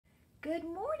Good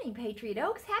morning, Patriot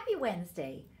Oaks. Happy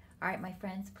Wednesday. All right, my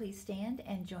friends, please stand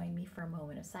and join me for a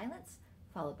moment of silence,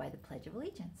 followed by the Pledge of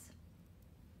Allegiance.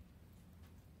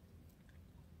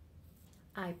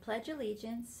 I pledge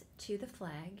allegiance to the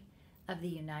flag of the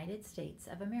United States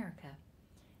of America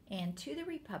and to the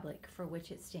republic for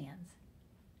which it stands,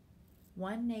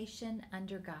 one nation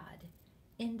under God,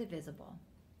 indivisible,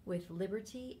 with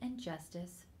liberty and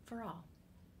justice for all.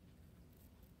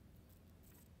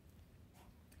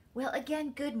 Well,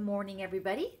 again, good morning,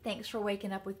 everybody. Thanks for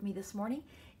waking up with me this morning.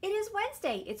 It is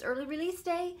Wednesday. It's early release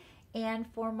day. And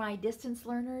for my distance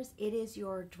learners, it is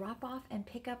your drop-off and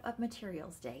pickup of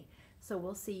materials day. So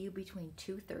we'll see you between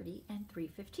 2:30 and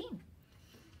 3:15.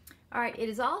 All right, it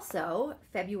is also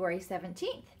February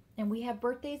 17th, and we have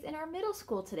birthdays in our middle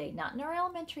school today, not in our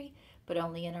elementary, but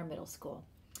only in our middle school.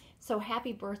 So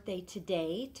happy birthday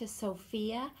today to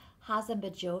Sophia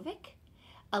Hazanbajovic,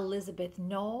 Elizabeth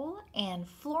Knoll, and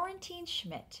Florentine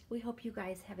Schmidt. We hope you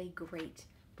guys have a great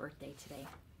birthday today.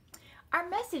 Our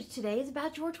message today is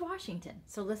about George Washington,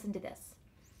 so listen to this.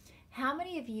 How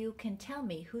many of you can tell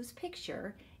me whose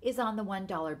picture is on the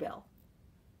 $1 bill?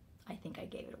 I think I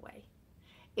gave it away.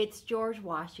 It's George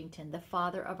Washington, the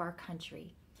father of our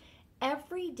country.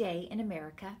 Every day in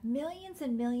America, millions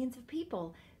and millions of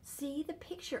people see the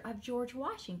picture of George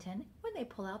Washington when they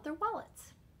pull out their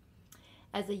wallets.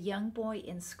 As a young boy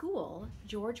in school,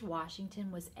 George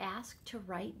Washington was asked to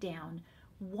write down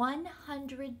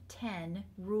 110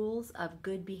 rules of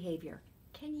good behavior.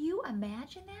 Can you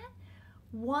imagine that?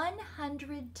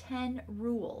 110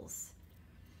 rules.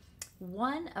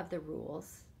 One of the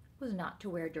rules was not to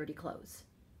wear dirty clothes.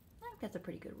 I think that's a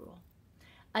pretty good rule.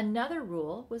 Another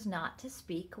rule was not to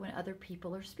speak when other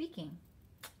people are speaking.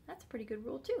 That's a pretty good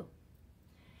rule too.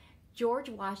 George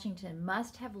Washington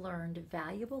must have learned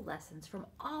valuable lessons from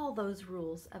all those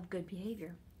rules of good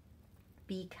behavior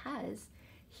because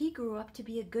he grew up to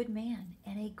be a good man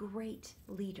and a great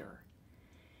leader.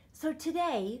 So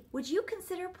today, would you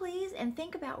consider, please, and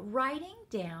think about writing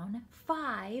down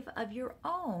 5 of your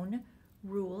own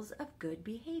rules of good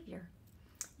behavior.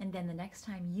 And then the next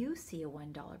time you see a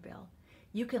 $1 bill,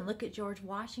 you can look at George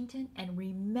Washington and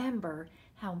remember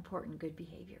how important good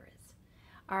behavior is.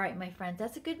 All right, my friends,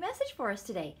 that's a good message for us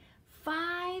today.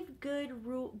 5 good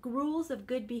rules of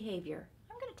good behavior.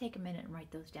 I'm going to take a minute and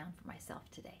write those down for myself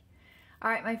today.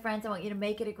 All right, my friends, I want you to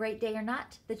make it a great day or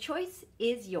not. The choice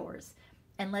is yours.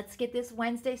 And let's get this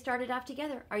Wednesday started off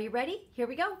together. Are you ready? Here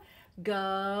we go.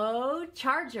 Go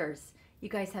Chargers. You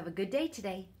guys have a good day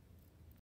today.